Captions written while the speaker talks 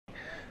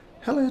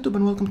Hello YouTube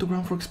and welcome to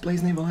GrunfWorks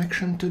Plays Naval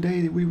Action.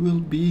 Today we will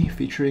be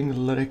featuring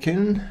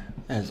Requin,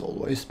 as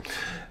always,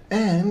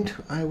 and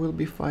I will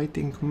be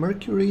fighting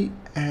Mercury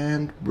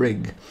and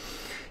Brig.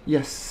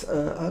 Yes,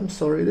 I'm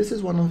sorry, this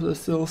is one of the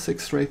still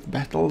 6th rate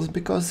battles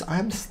because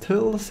I'm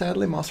still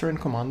sadly Master and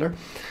Commander.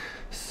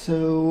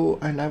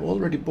 And I've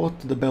already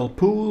bought the Bell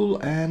Pool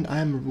and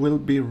I will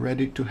be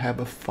ready to have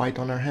a fight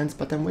on our hands,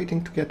 but I'm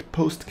waiting to get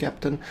Post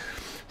Captain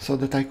so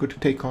that I could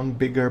take on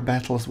bigger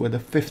battles with the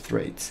 5th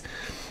rates.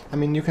 I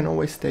mean, you can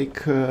always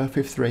take a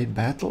 5th rate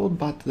battle,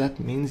 but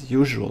that means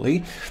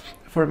usually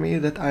for me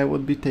that I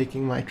would be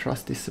taking my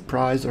trusty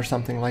surprise or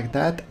something like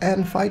that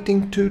and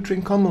fighting 2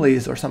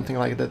 Trincomaelies or something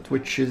like that,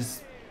 which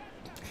is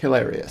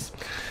hilarious.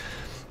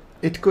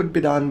 It could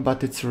be done,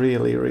 but it's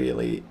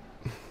really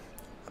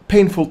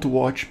painful to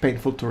watch,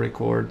 painful to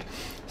record.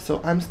 So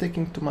I'm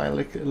sticking to my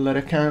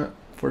Requin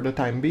for the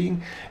time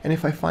being, and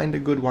if I find a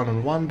good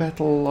one-on-one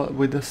battle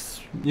with a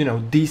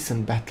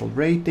decent battle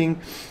rating,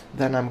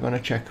 then I'm gonna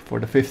check for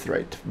the 5th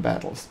rate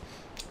battles.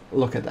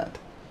 Look at that.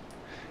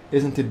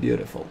 Isn't it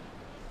beautiful?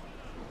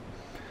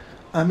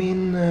 I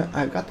mean,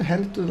 I've got to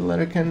hand it to the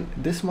Requin.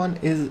 This one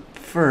is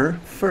fur,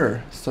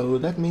 so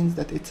that means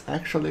that it's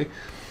actually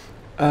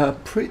a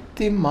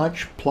pretty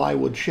much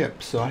plywood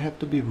ship, so I have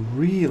to be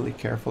really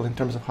careful in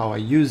terms of how I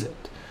use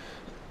it.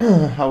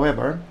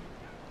 However,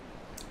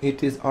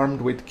 it is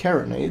armed with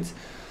carronades,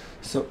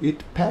 so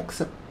it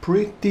packs a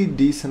pretty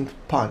decent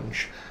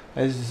punch,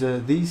 as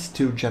these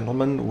 2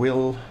 gentlemen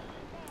will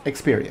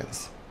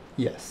experience.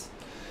 Yes.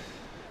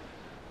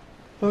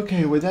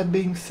 Okay, with that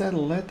being said,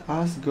 let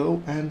us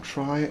go and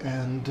try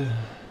and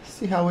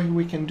see how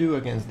we can do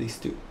against these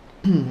 2.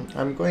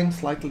 I'm going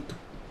slightly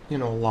to,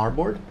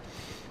 larboard,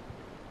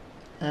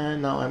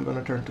 and now I'm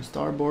gonna turn to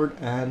starboard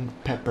and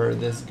pepper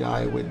this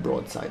guy with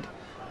broadside.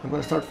 I'm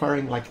gonna start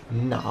firing like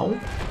now,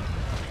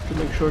 to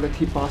make sure that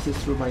he passes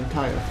through my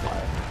entire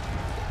fire.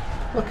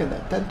 Look at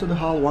that, 10 to the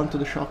hull, 1 to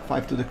the shock,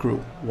 5 to the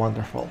crew.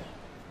 Wonderful.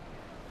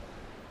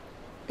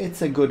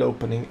 It's a good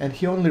opening, and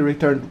he only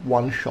returned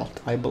 1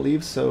 shot, I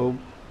believe, so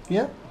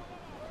yeah.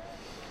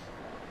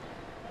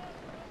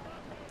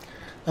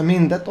 I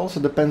mean, that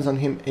also depends on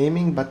him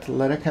aiming, but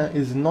Requin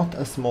is not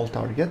a small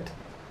target.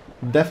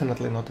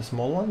 Definitely not a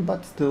small one,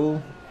 but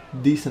still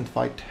decent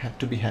fight had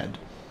to be had.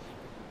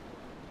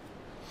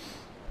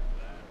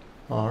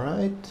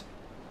 Alright.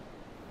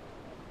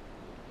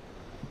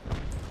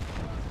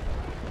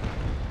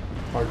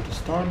 Hard to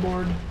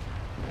starboard,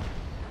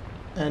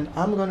 and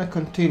I'm gonna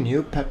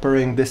continue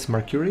peppering this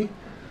Mercury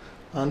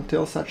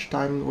until such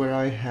time when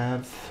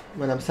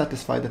I'm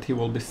satisfied that he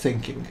will be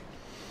sinking.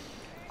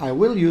 I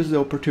will use the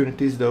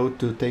opportunities though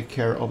to take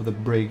care of the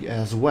Brig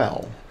as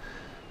well.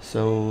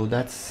 So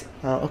that's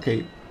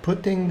okay,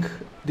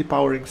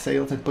 depowering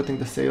sails and putting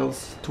the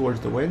sails towards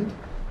the wind.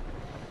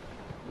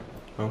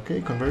 Okay,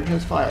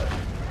 convergence fire.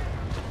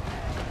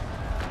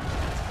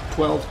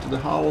 12 to the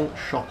hull,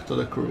 shock to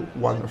the crew.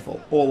 Wonderful.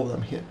 All of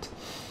them hit.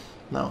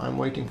 Now I'm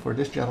waiting for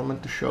this gentleman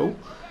to show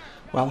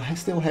while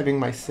still having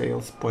my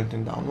sails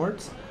pointing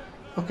downwards.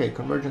 Okay,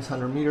 convergence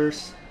 100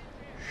 meters.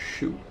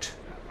 Shoot.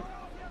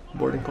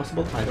 Boarding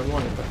possible? I don't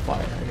want it, but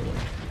fire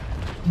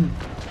anyway.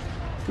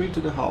 3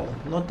 to the hull.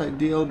 Not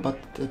ideal, but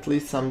at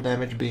least some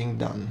damage being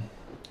done.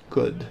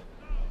 Good.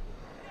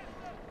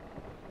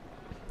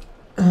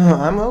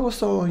 I'm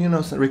also,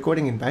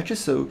 recording in batches,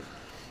 so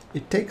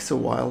it takes a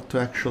while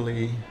to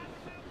actually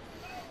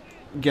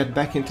get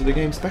back into the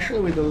game, especially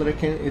with the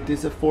Requin. It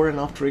is a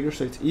 4.5 trigger,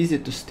 so it's easy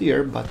to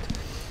steer, but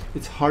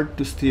it's hard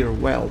to steer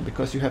well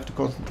because you have to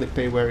constantly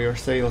pay where your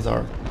sails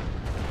are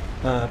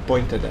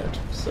pointed at.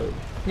 So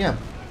yeah,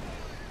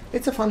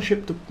 it's a fun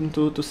ship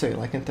to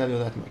sail, I can tell you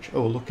that much.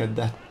 Oh, look at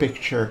that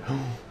picture.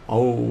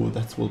 Oh,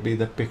 that will be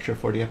the picture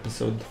for the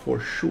episode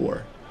for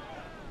sure.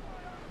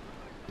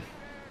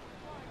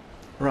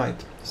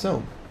 Right,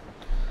 so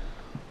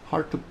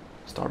hard to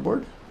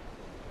starboard.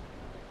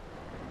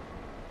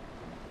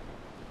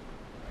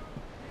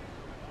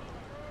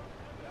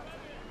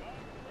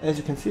 As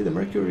you can see, the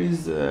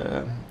Mercury's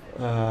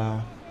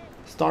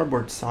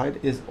starboard side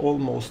is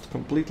almost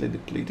completely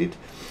depleted,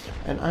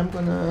 and I'm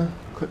gonna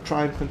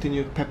try and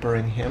continue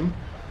peppering him.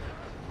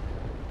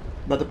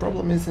 But the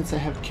problem is, since I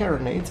have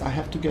carronades, I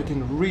have to get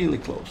in really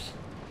close.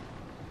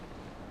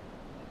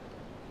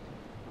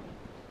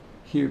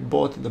 He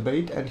bought the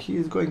bait and he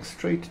is going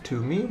straight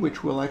to me,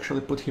 which will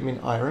actually put him in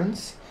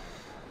irons,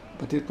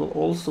 but it will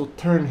also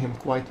turn him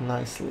quite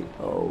nicely.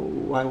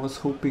 Oh, I was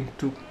hoping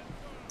to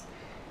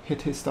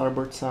hit his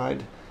starboard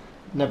side.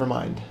 Never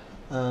mind.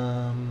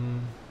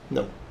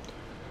 No.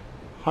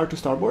 Hard to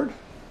starboard,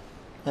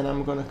 and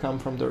I'm gonna come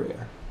from the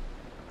rear.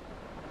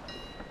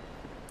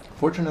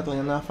 Fortunately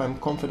enough, I'm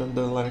confident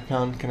the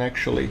Requin can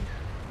actually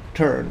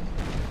turn.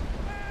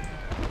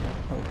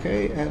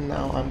 Okay, and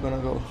now I'm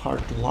gonna go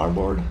hard to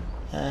larboard,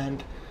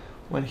 and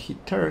when he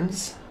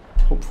turns,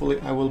 hopefully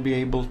I will be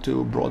able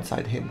to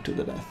broadside him to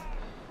the death.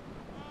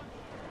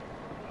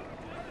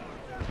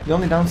 The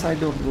only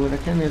downside of the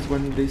Requin is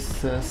when these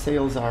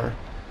sails are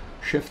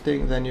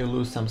shifting, then you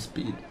lose some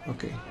speed.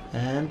 Okay,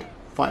 and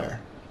fire.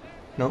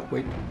 No,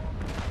 wait.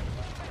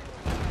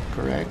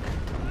 Correct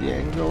the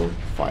angle,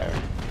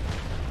 fire.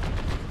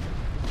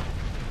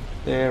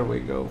 There we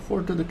go.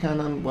 4 to the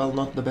cannon. Well,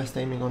 not the best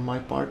aiming on my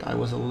part. I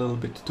was a little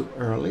bit too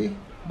early,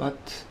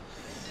 but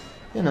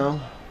you know,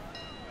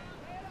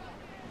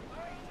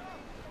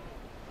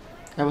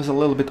 I was a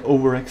little bit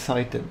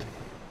overexcited.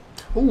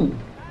 Ooh,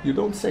 you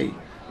don't say.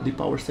 Deep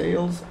power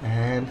sails,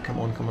 and come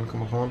on, come on,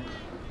 come on, come on.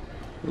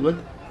 A little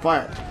bit,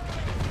 fire.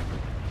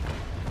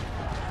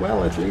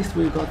 Well, at least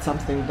we've got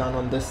something done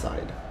on this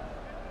side.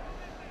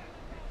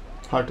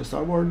 Hard to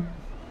starboard.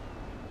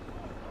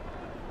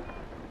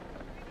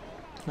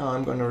 Now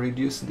I'm gonna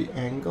reduce the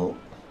angle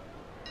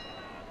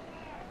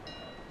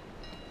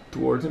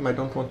towards him. I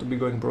don't want to be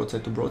going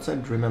broadside to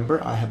broadside.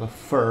 Remember, I have a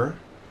fur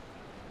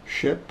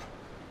ship.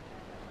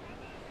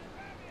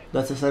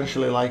 That's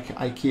essentially like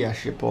IKEA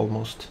ship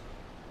almost.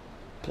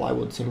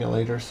 Plywood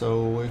simulator,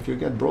 so if you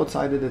get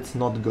broadsided, it's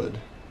not good.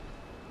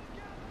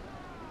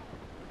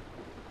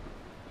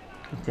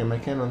 Okay, my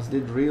cannons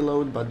did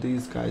reload, but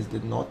these guys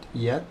did not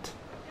yet.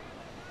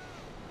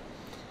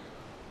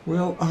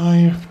 Will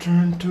I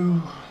turn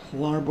to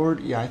larboard?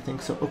 Yeah, I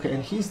think so. Okay,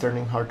 and he's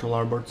turning hard to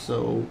larboard,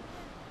 so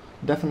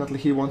definitely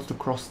he wants to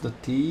cross the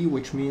T,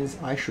 which means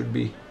I should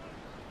be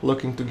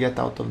looking to get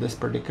out of this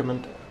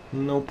predicament.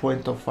 No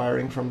point of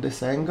firing from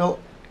this angle.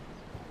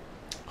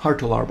 Hard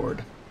to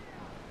larboard.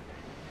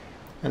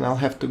 And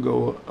I'll have to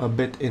go a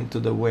bit into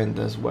the wind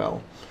as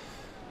well.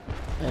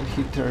 And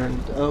he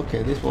turned...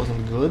 Okay, this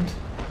wasn't good.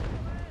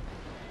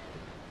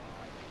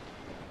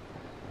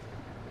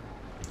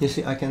 You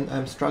see,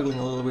 I'm struggling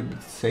a little bit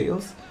with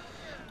sails,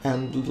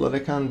 and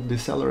Requin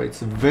decelerates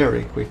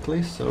very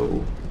quickly,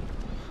 so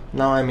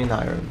now I'm in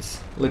irons,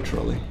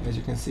 literally, as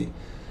you can see.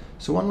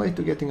 So one way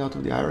to getting out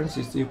of the irons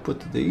is you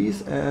put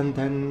these, and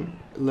then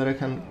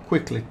Requin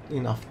quickly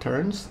enough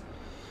turns.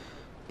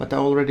 But I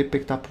already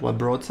picked up a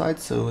broadside,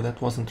 so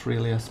that wasn't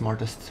really a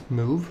smartest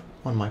move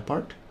on my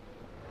part.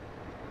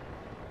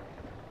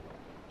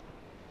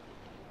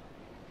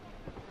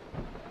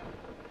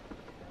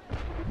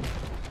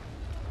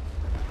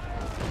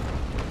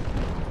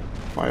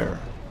 Fire.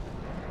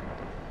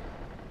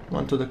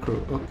 One to the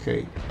crew.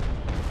 Okay.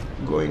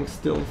 Going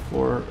still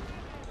for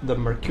the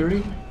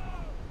Mercury.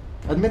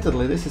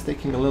 Admittedly, this is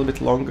taking a little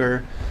bit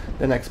longer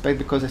than I expect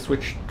because I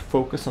switched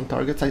focus on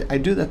targets. I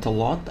do that a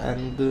lot,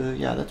 and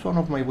yeah, that's one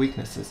of my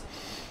weaknesses.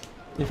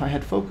 If I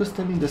had focused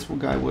him, this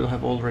guy would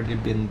have already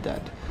been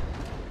dead.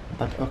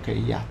 But okay,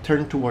 yeah,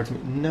 turn towards me.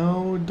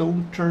 No,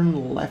 don't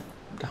turn left.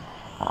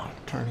 Ah,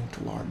 turning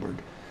to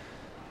larboard.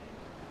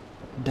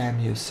 Damn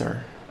you,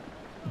 sir.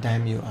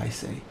 Damn you, I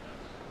say.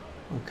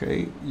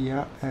 Okay,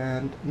 yeah,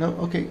 and no,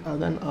 okay,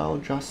 then I'll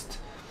just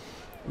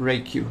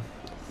rake you.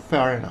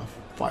 Fair enough.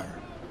 Fire.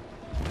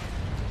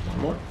 One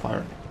more,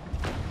 fire.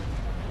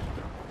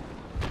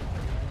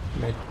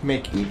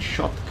 Make each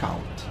shot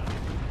count.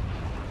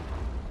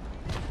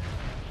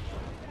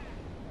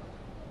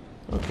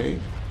 Okay,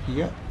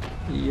 yeah,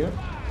 yeah,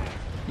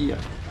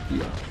 yeah,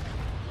 yeah.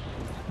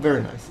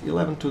 Very nice.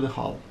 11 to the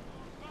hull.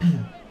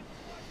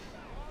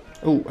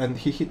 Oh, and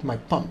he hit my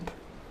pump.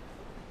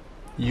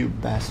 You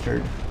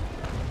bastard.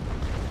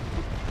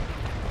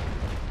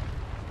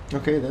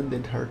 Okay, that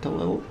did hurt a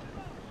little.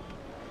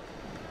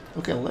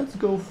 Okay, let's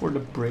go for the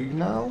brig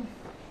now.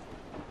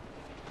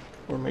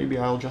 Or maybe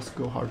I'll just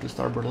go hard to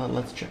starboard.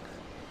 Let's check.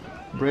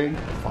 Brig,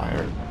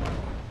 fire.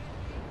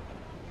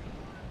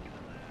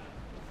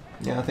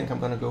 Yeah, I think I'm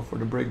gonna go for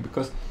the brig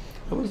because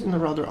I was in a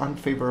rather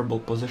unfavorable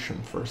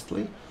position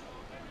firstly.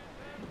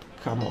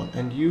 But come on,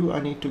 and you, I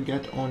need to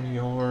get on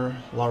your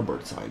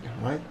larboard side,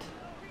 right?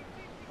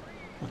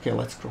 Okay,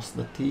 let's cross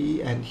the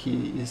T, and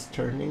he is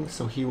turning,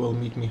 so he will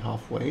meet me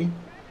halfway.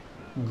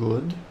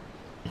 Good.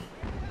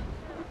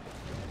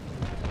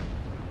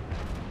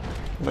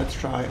 Let's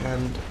try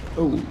and...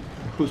 Oh,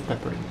 who's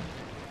peppering?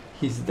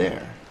 He's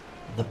there.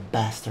 The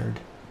bastard.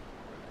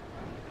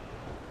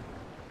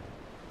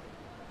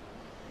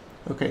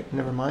 Okay,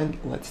 never mind.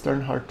 Let's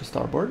turn hard to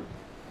starboard.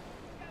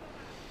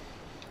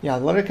 Yeah,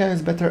 Requin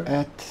is better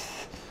at...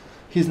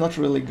 He's not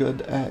really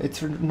good.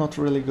 It's not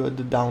really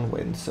good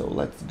downwind, so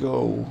let's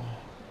go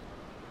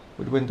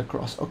with wind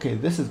across. Okay,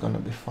 this is gonna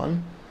be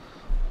fun.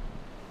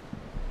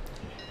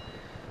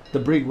 The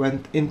brig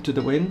went into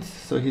the wind,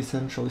 so he's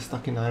essentially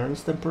stuck in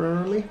irons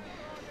temporarily.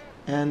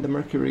 And the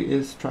Mercury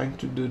is trying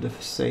to do the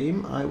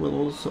same. I will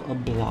also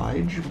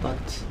oblige,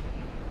 but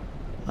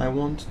I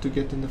want to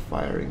get in the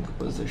firing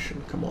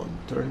position. Come on,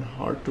 turn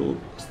hard to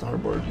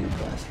starboard, you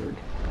bastard.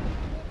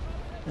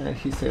 And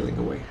he's sailing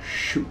away.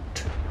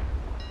 Shoot.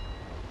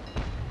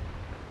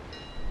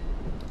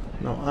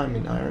 Now I'm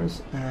in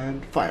irons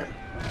and fire.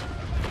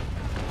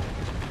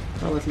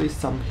 Well, at least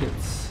some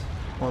hits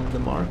on the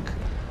mark.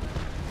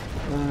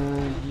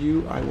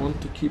 You, I want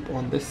to keep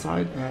on this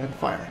side and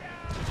fire.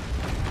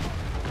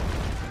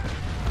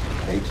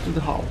 8 to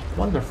the hull.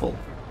 Wonderful.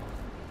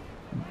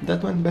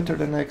 That went better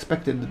than I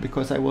expected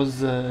because I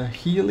was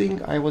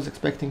healing. I was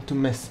expecting to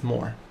miss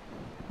more.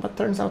 But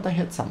turns out I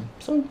hit some.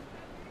 So,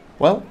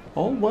 well,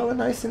 all well and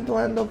nice in the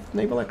land of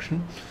naval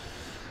action.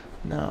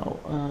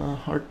 Now,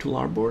 hard to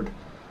larboard.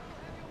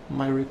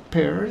 My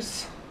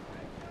repairs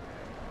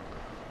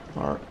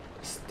are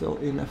still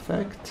in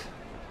effect.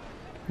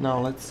 Now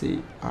let's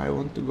see, I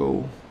want to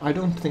go, I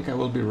don't think I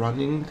will be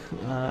running,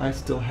 I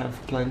still have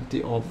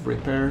plenty of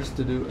repairs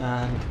to do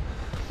and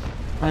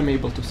I'm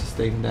able to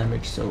sustain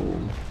damage, so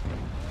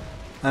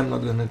I'm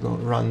not gonna go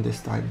run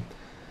this time.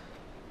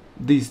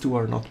 These two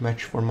are not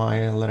matched for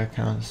my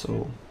Requin,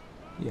 so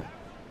yeah.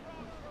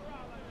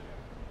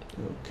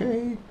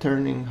 Okay,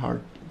 turning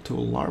hard to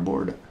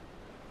larboard.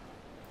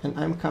 And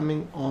I'm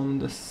coming on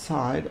the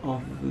side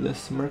of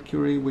this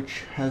Mercury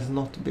which has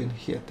not been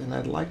hit, and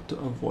I'd like to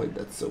avoid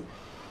that, so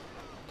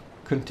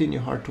continue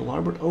hard to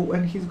larboard. Oh,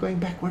 and he's going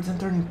backwards and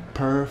turning.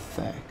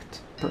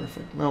 Perfect,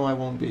 perfect. No, I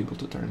won't be able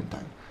to turn in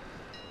time.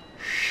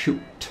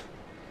 Shoot.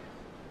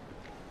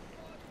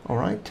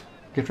 Alright,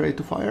 get ready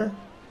to fire.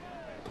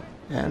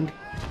 And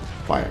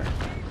fire.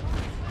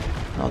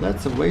 Now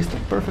that's a waste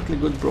of perfectly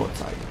good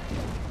broadside.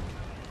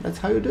 That's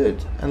how you do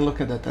it. And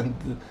look at that,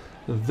 and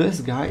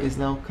this guy is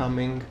now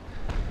coming.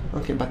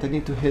 Okay, but I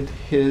need to hit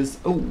his...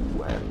 Oh,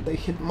 and they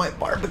hit my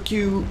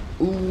barbecue.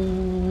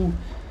 Ooh.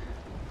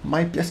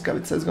 My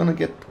Piaskavica is gonna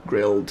get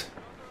grilled.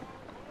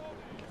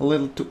 A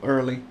little too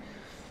early.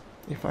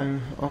 If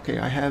I'm... Okay,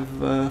 I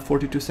have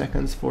 42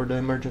 seconds for the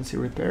emergency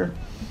repair.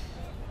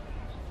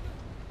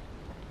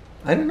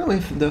 I don't know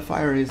if the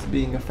fire is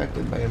being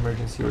affected by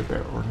emergency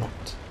repair or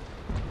not.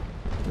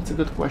 That's a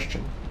good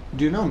question.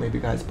 Do you know, maybe,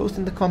 guys? Post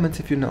in the comments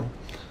if you know.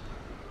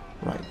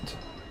 Right.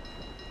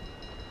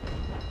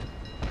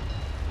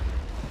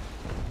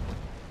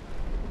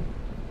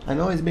 I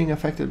know it's being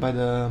affected by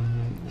the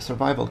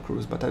survival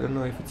cruise, but I don't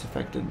know if it's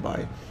affected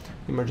by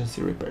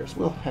emergency repairs.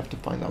 We'll have to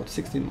find out.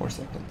 16 more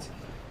seconds.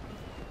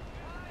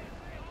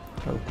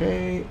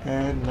 Okay,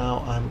 and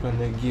now I'm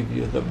gonna give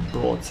you the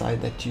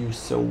broadside that you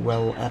so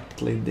well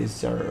aptly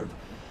deserve.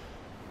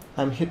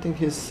 I'm hitting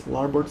his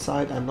larboard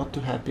side. I'm not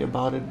too happy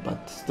about it,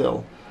 but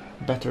still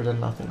better than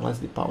nothing. Let's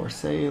depower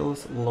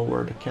sails,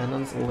 lower the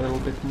cannons a little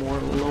bit more,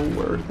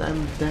 lower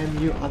them than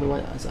you,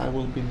 otherwise I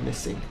will be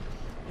missing.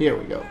 Here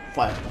we go,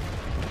 fire.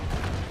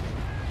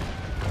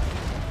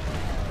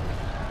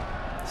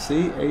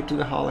 See, 8 to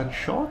the hull and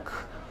shock.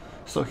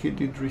 So he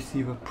did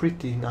receive a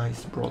pretty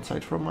nice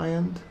broadside from my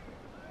end.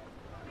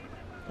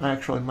 I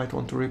actually might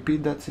want to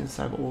repeat that since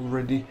I've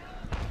already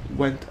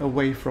went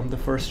away from the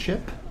first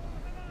ship.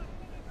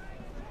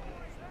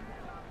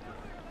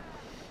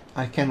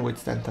 I can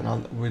withstand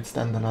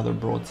another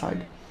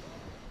broadside.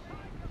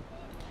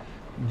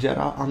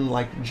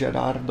 Unlike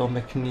Gerardo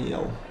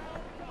McNeil.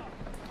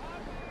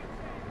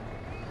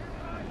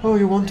 Oh,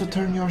 you want to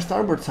turn your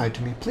starboard side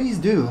to me? Please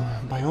do,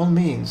 by all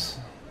means.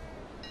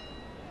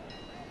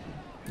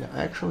 Yeah,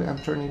 actually I'm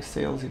turning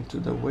sails into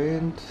the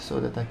wind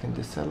so that I can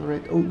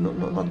decelerate. Oh, no,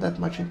 not that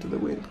much into the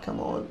wind, come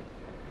on.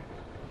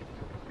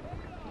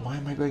 Why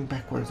am I going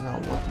backwards now?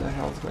 What the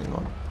hell is going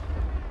on?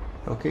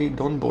 Okay,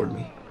 don't board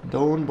me.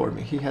 Don't board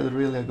me. He had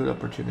really a good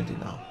opportunity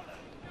now.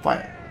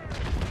 Fire.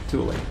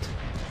 Too late.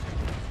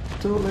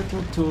 Too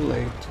little, too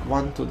late.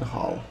 1 to the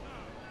hull.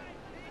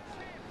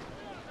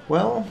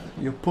 Well,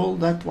 you pulled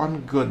that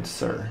one good,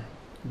 sir.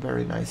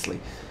 Very nicely.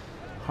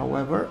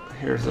 However,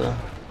 here's a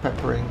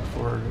peppering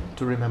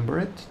to remember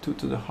it. 2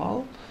 to the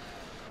hull.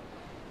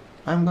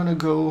 I'm gonna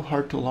go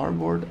hard to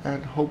larboard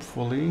and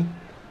hopefully...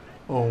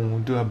 Oh,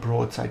 do a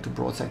broadside to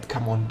broadside.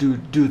 Come on, do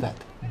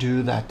that.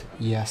 Do that.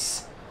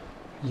 Yes.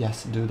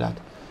 Yes, do that.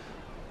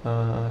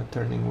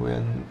 Turning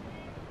wind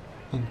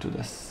into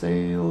the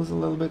sails a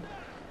little bit.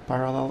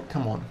 Parallel.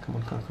 Come on, come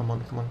on, come on, come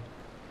on, come on.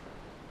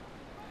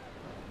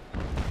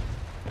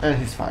 And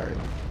he's firing.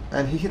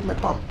 And he hit my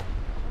pump.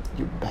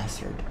 You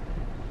bastard.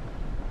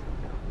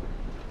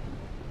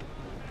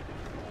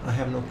 I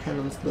have no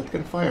cannons that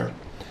can fire.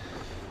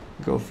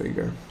 Go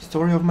figure.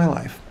 Story of my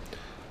life.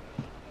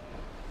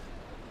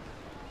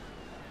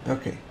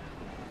 Okay.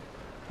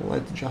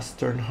 Let's just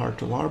turn hard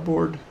to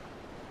larboard.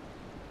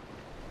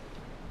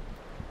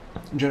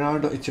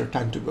 Gerardo, it's your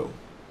time to go.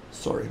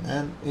 Sorry,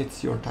 man.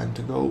 It's your time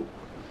to go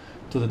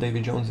to the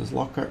Davy Jones's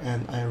locker,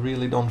 and I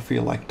really don't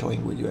feel like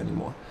toying with you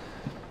anymore.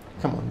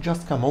 Come on,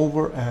 just come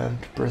over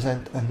and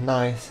present a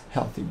nice,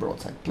 healthy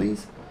broadside,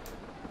 please.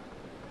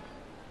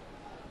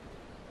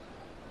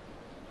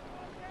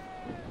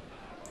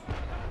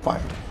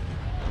 Fire.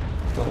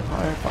 Still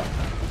higher, fire.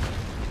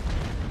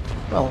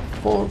 Well,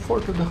 4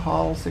 to the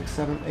hull, 6,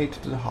 7, 8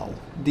 to the hull.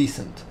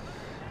 Decent.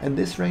 At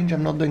this range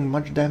I'm not doing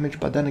much damage,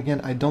 but then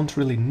again I don't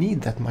really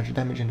need that much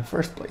damage in the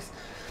first place.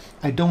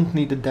 I don't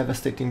need a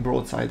devastating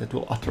broadside that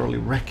will utterly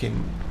wreck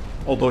him,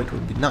 although it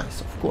would be nice,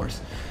 of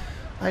course.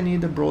 I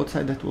need a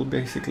broadside that will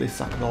basically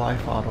suck the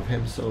life out of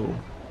him, so...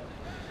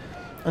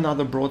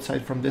 Another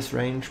broadside from this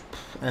range,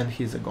 and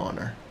he's a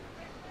goner.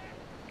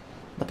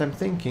 But I'm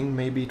thinking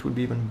maybe it would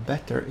be even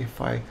better if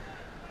I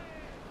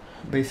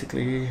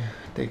basically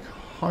take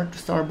hard to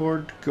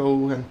starboard,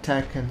 go and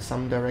tack in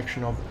some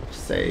direction of,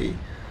 say,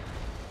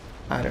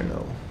 I don't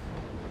know,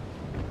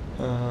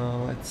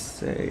 let's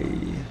say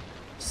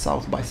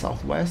south by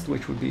southwest,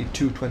 which would be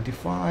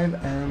 225,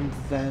 and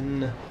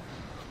then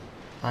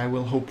I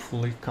will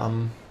hopefully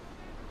come...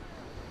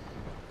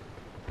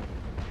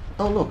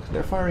 Oh look,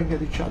 they're firing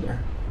at each other.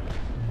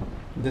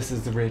 This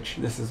is rich,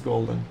 this is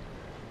golden.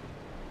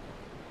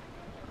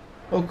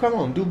 Oh come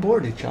on, do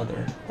board each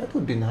other. That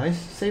would be nice,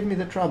 save me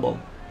the trouble.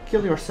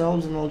 Kill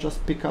yourselves and I'll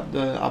just pick up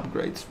the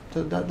upgrades.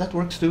 That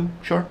works too,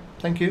 sure,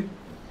 thank you.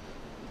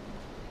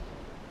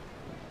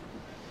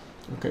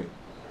 Okay,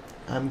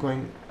 I'm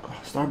going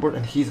starboard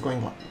and he's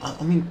going...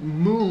 I mean,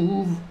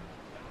 move!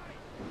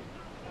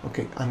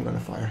 Okay, I'm gonna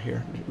fire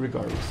here,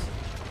 regardless.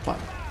 Fire.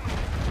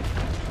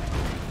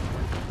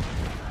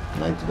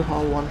 9 to the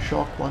hull, 1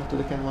 shock, 1 to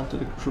the can, 1 to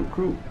the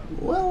crew.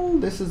 Well,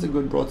 this is a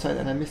good broadside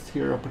and I missed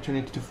here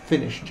opportunity to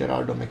finish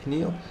Gerardo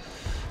McNeil.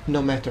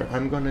 No matter,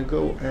 I'm gonna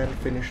go and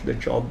finish the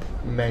job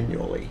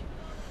manually.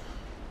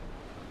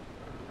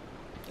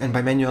 And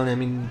by manual I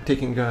mean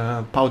taking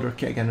a powder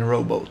keg and a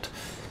rowboat.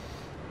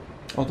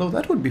 Although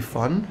that would be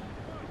fun,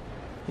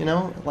 you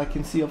know, like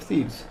in Sea of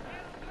Thieves.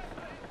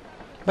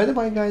 By the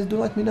way guys, do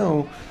let me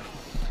know.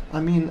 I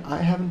mean, I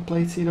haven't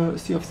played Sea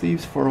of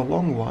Thieves for a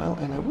long while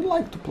and I would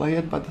like to play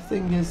it, but the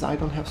thing is I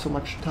don't have so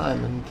much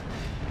time, and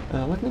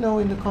let me know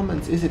in the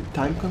comments, is it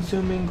time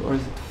consuming or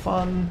is it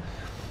fun?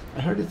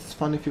 I heard it's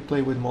fun if you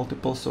play with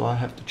multiple, so I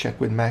have to check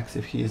with Max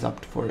if he is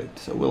up for it,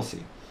 so we'll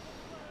see.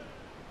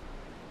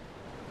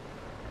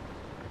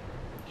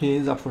 He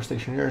is up for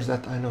stationaries,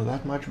 that I know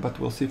that much, but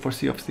we'll see for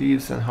Sea of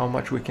Thieves and how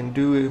much we can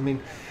do. I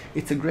mean,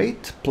 it's a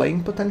great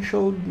playing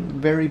potential,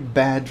 very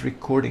bad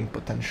recording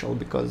potential,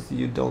 because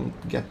you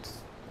don't get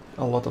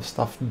a lot of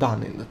stuff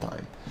done in the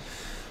time.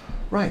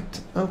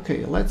 Right,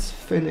 okay, let's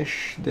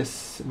finish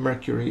this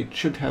Mercury. It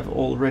should have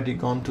already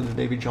gone to the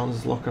Davy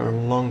Jones locker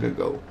long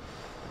ago.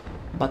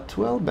 But,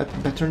 well,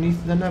 better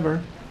neath than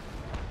ever.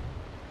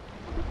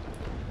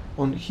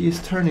 Oh, he is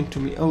turning to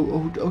me.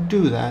 Oh,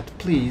 do that,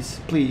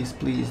 please, please,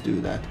 please do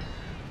that.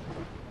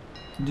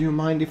 Do you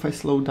mind if I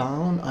slow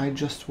down? I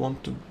just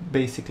want to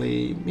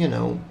basically, you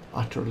know,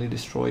 utterly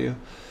destroy you.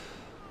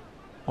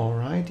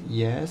 Alright,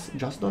 yes,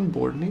 just don't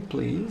board me,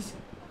 please.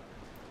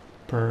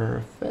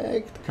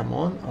 Perfect, come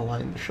on,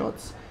 align the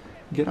shots.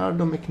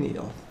 Gerardo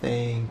McNeil,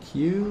 thank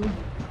you.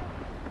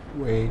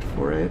 Wait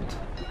for it,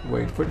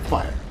 wait for the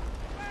fire.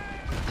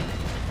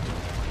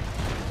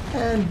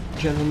 And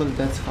gentlemen,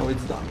 that's how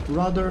it's done.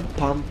 Rudder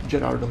pump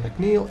Gerardo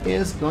McNeil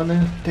is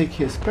gonna take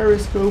his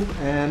periscope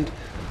and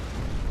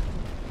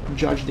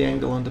judge the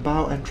angle on the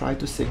bow and try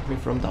to sink me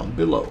from down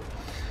below.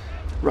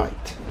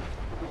 Right.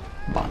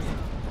 Bye.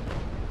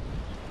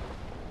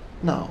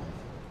 Now,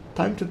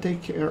 time to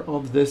take care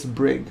of this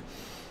brig.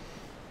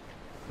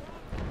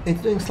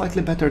 It's doing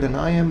slightly better than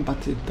I am,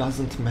 but it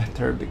doesn't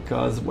matter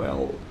because,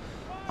 well,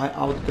 I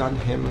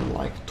outgunned him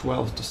like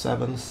 12 to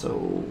 7,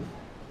 so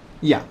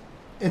yeah.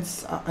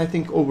 I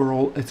think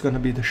overall it's gonna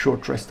be the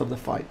short rest of the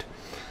fight.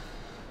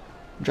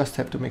 Just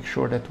have to make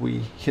sure that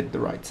we hit the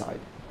right side.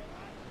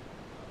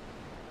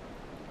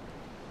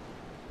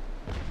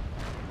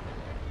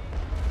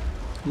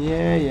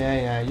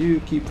 Yeah, you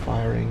keep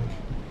firing.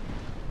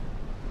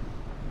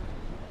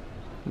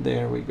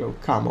 There we go,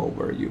 come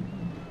over, you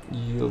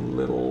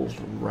little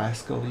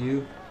rascal,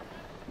 you.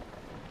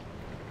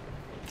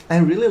 I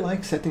really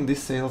like setting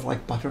these sails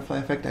like butterfly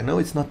effect. I know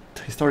it's not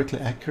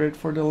historically accurate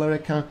for the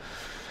Requin,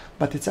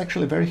 but it's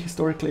actually very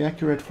historically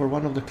accurate for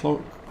one of the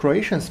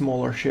Croatian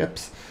smaller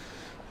ships,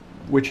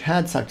 which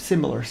had such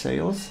similar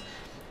sails,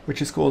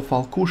 which is called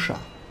Falkusha.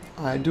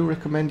 I do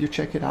recommend you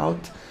check it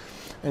out,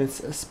 and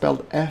it's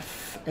spelled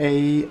F-A-L-K-U-S-H-A,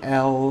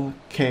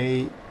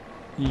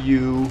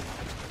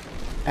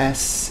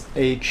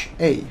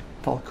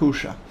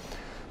 Falkusha.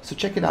 So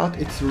check it out,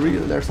 it's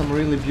real. There's some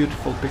really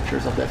beautiful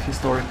pictures of that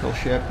historical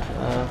ship.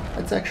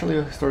 It's actually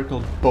a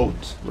historical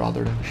boat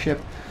rather than a ship.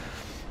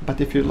 But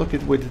if you look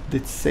at with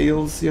its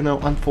sails, you know,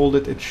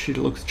 unfolded, she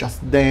looks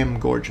just damn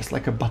gorgeous,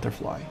 like a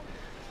butterfly.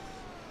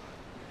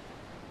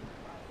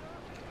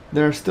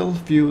 There are still a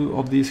few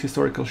of these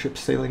historical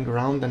ships sailing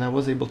around, and I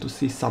was able to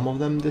see some of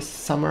them this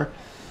summer.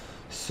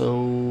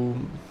 So,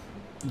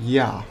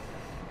 yeah,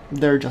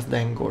 they're just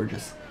dang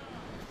gorgeous.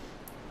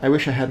 I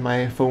wish I had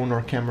my phone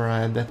or camera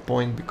at that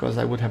point, because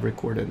I would have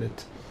recorded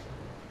it.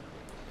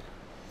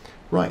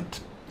 Right,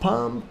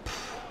 pump,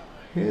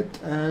 hit,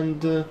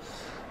 and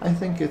I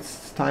think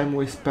it's time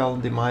we spell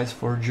demise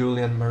for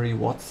Julian Marie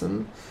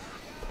Watson.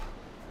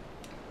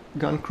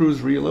 Gun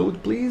cruise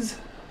reload, please.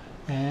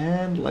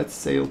 And let's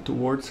sail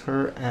towards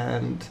her,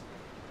 and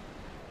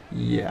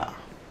yeah.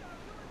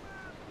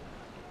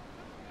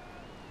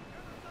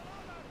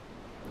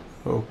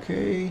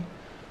 Okay.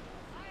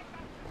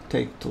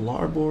 Take to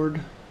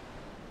larboard.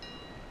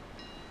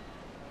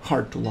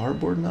 Hard to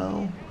larboard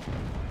now.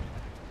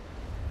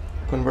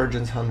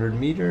 Convergence 100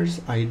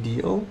 meters,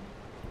 ideal.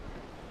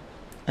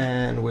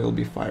 And we'll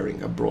be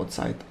firing a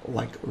broadside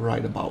like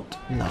right about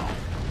now.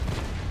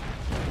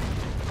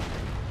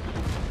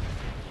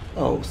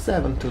 Oh,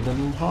 7 to the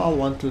hull,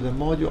 1 to the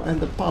module, and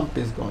the pump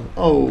is gone.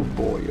 Oh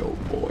boy,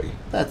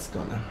 that's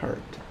gonna hurt.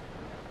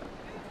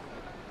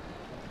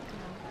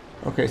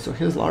 Okay, so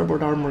his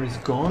larboard armor is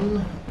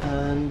gone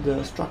and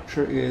the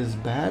structure is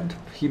bad.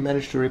 He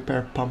managed to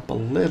repair pump a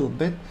little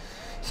bit,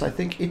 so I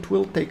think it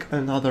will take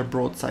another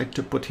broadside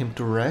to put him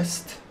to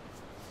rest.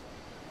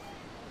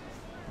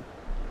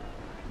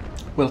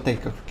 We'll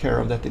take care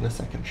of that in a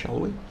second, shall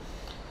we?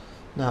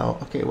 Now,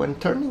 okay, when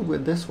turning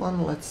with this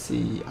one, let's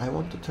see, I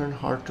want to turn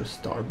hard to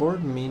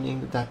starboard,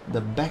 meaning that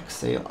the back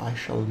sail I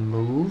shall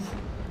move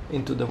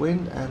into the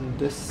wind, and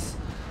this,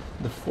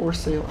 the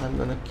foresail, I'm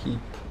gonna keep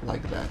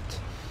like that.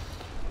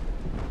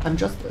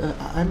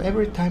 I'm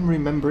every time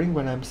remembering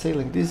when I'm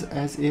sailing this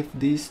as if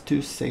these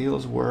two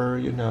sails were,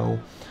 you know,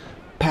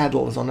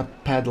 paddles on a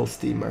paddle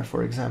steamer,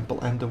 for example,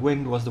 and the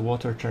wind was the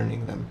water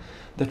turning them.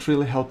 That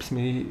really helps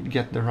me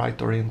get the right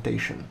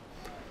orientation.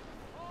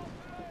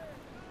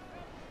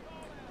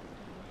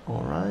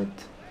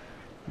 Alright,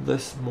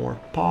 this more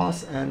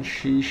pause and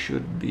she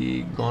should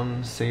be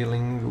gone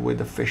sailing with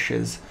the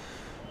fishes.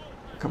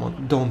 Come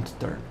on, don't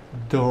turn.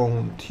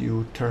 Don't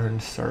you turn,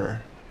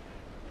 sir.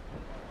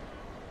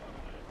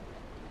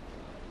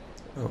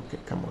 Okay,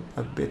 come on,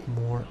 a bit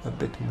more, a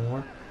bit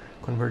more.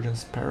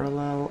 Convergence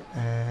parallel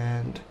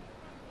and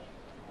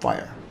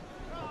fire.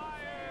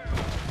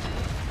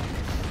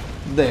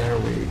 There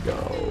we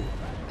go.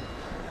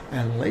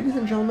 And ladies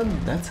and gentlemen,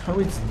 that's how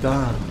it's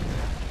done.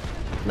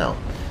 Now,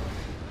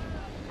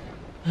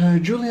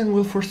 Julian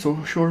will for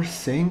sure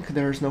sink,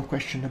 there's no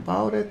question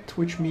about it,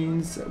 which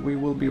means we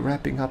will be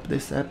wrapping up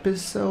this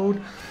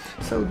episode.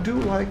 So do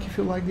like if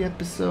you like the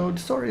episode.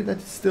 Sorry that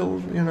it's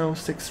still, you know,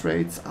 6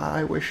 rates.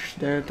 I wish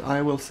that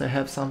I will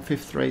have some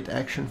 5th rate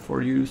action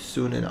for you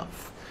soon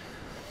enough.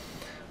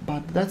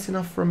 But that's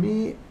enough from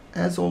me.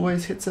 As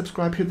always, hit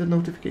subscribe, hit the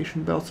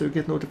notification bell so you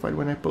get notified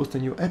when I post a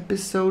new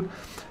episode.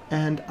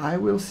 And I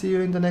will see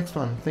you in the next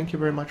one. Thank you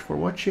very much for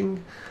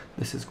watching.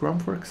 This is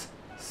GrunfWorks,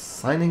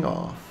 signing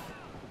off.